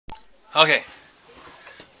Okay.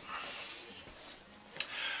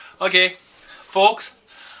 Okay, folks,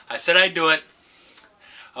 I said I'd do it.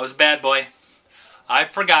 I was a bad boy. I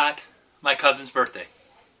forgot my cousin's birthday.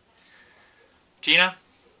 Gina,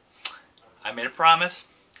 I made a promise,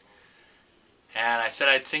 and I said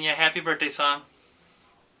I'd sing you a happy birthday song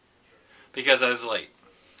because I was late.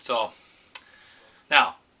 So,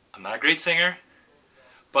 now, I'm not a great singer,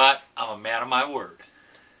 but I'm a man of my word.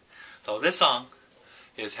 So this song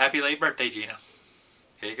is Happy Late Birthday, Gina.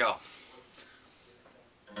 Here you go.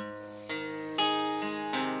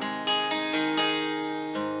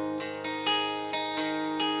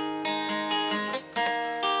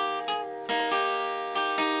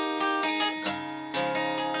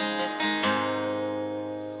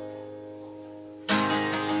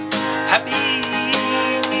 Happy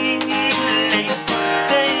late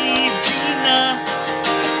birthday, Gina.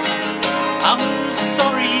 I'm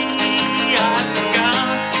sorry I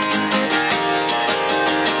forgot.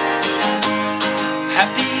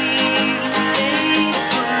 Happy late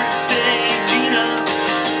birthday, Gina.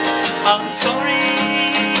 I'm sorry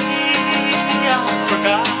I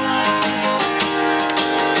forgot.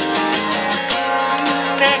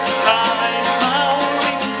 Next time I'll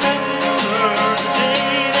remember the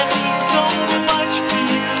day that means so much to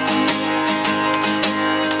you.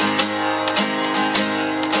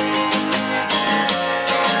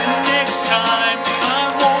 Next time I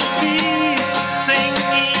won't be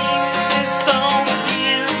singing this song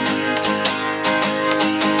again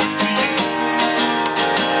to you.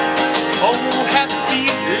 Oh, happy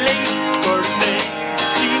late birthday,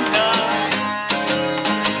 Gina.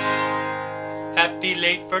 Happy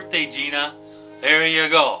late birthday, Gina. There you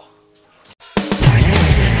go.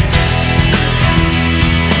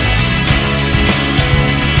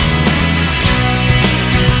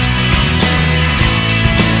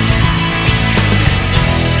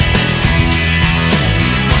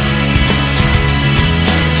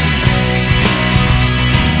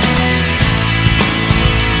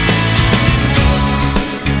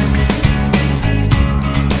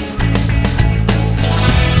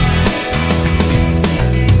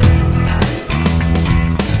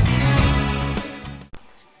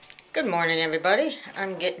 Good morning, everybody.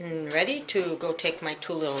 I'm getting ready to go take my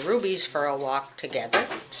two little rubies for a walk together.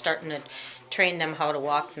 Starting to train them how to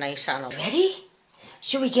walk nice on a... Ready?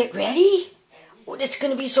 Should we get ready? Oh, it's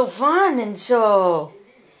going to be so fun and so...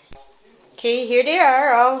 Okay, here they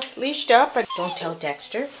are, all leashed up. Don't tell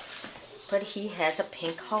Dexter, but he has a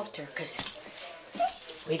pink halter because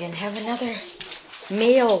we didn't have another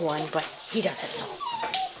male one, but he doesn't know.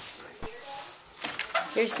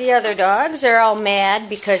 Here's the other dogs. They're all mad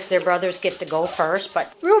because their brothers get to go first.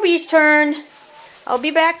 But Ruby's turn. I'll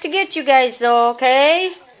be back to get you guys though,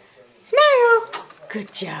 okay? Smile.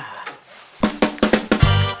 Good job. Here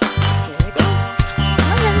we go.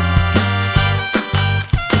 Come on, guys.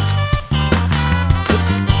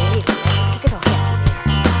 Hey, look at all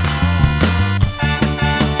happy they are.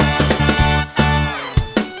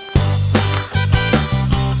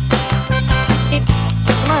 Hey,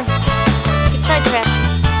 come on. Get sidetracked.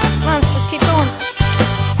 Come on, let's keep going.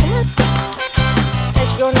 Come on. Guys,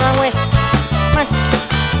 you're going the wrong way. Come on.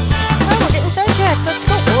 Oh, we're getting sidetracked. Let's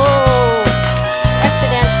go. Whoa.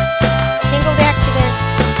 Accident. Tangled accident.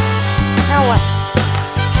 Now what?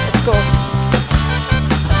 Let's go.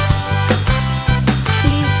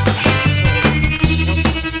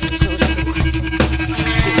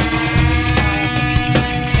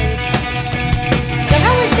 So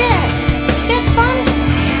how was that? Was that fun?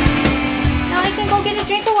 Now I can go get a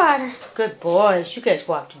drink of water. Good boys. You guys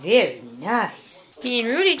walked very nice. Me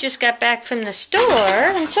and Rudy just got back from the store,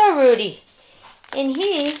 and so Rudy. And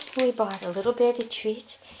we bought a little bag of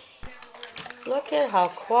treats. Look at how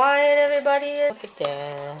quiet everybody is. Look at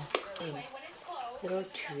that. Little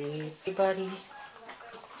treat, everybody.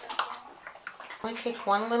 Only take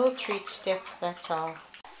one little treat stick, that's all.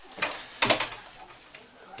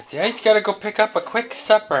 Daddy's got to go pick up a quick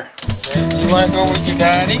supper. You want to go with your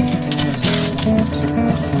daddy?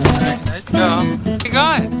 Alright, let's go. Where you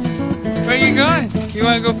going? Where you going? You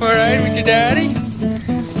want to go for a ride with your daddy?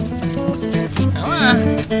 Come on.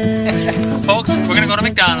 Folks, we're going to go to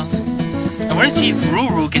McDonald's. And we're going to see if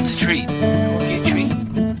Ruru gets a treat. We'll get a treat.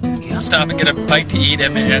 Yeah. Stop and get a bite to eat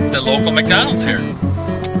at the local McDonald's here.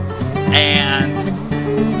 And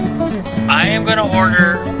I am going to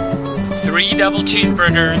order 3 double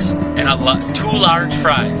cheeseburgers and 2 large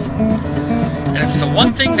fries. And it's the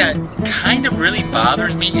one thing that kind of really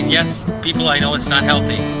bothers me, and yes, people, I know it's not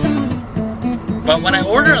healthy, but when I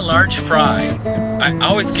order a large fry, I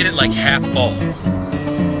always get it like half full.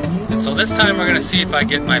 And so this time we're going to see if I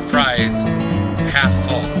get my fries half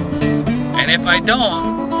full. And if I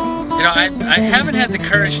don't, you know, I haven't had the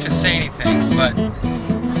courage to say anything, but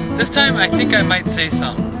this time I think I might say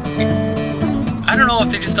something. I don't know if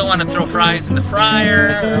they just don't want to throw fries in the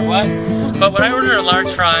fryer or what, but when I order a large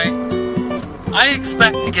fry, I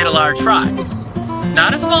expect to get a large fry.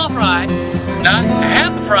 Not a small fry, not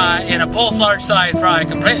half a fry in a Pulse large size fry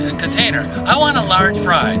container. I want a large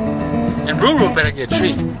fry. And Ruru better get a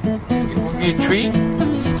treat. You want to get a treat?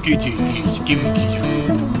 Give me a treat.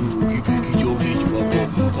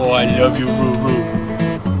 Oh, I love you, Ruru.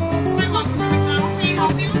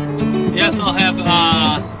 Yes, I'll have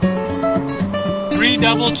 3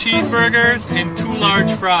 double cheeseburgers and 2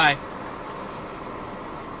 large fry.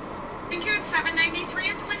 Thank you. It's $7.93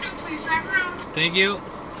 at the window. Please drive around. Thank you.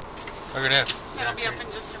 Look at this. That'll be up in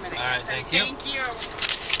just a minute. All right, thank you. Thank you.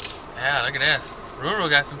 Yeah, look at this. Ruru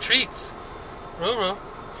got some treats. Ruru.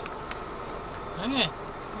 Hey,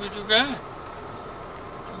 what you got? You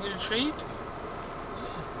get a treat?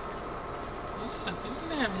 Yeah, you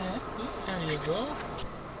can have that. There you go.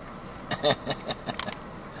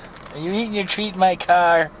 Are you eating your treat in my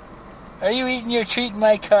car? Are you eating your treat in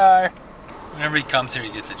my car? Whenever he comes here, he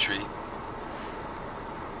gets a treat.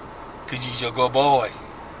 'Cause he's a good boy.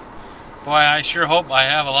 Boy, I sure hope I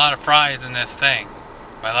have a lot of fries in this thing.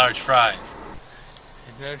 My large fries.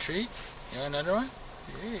 You got a treat? You want another one?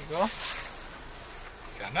 There you go.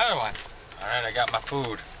 Got another one. Alright, I got my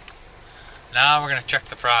food. Now we're going to check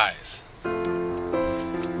the fries.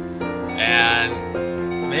 And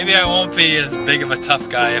maybe I won't be as big of a tough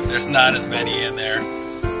guy if there's not as many in there.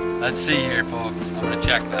 Let's see here, folks. I'm going to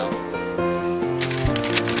check now.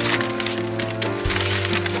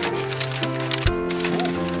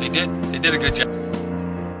 Ooh, they did a good job.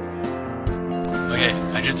 Okay,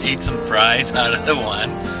 I just ate some fries out of the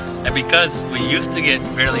one. And because we used to get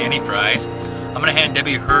barely any fries, I'm going to hand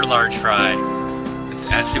Debbie her large fry.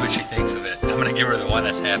 And see what she thinks of it. I'm going to give her the one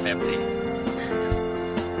that's half empty.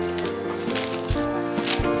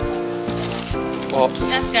 Oops.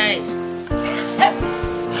 Stop, guys.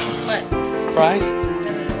 What? Fries? Those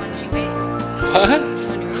are the ones you ate. What?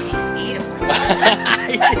 When you really ate them. I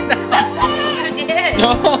You did.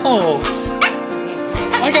 No!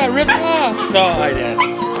 I got ripped off! No, I didn't.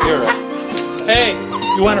 You're right. Hey,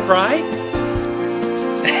 you want a fry?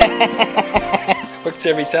 Works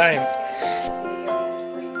every time.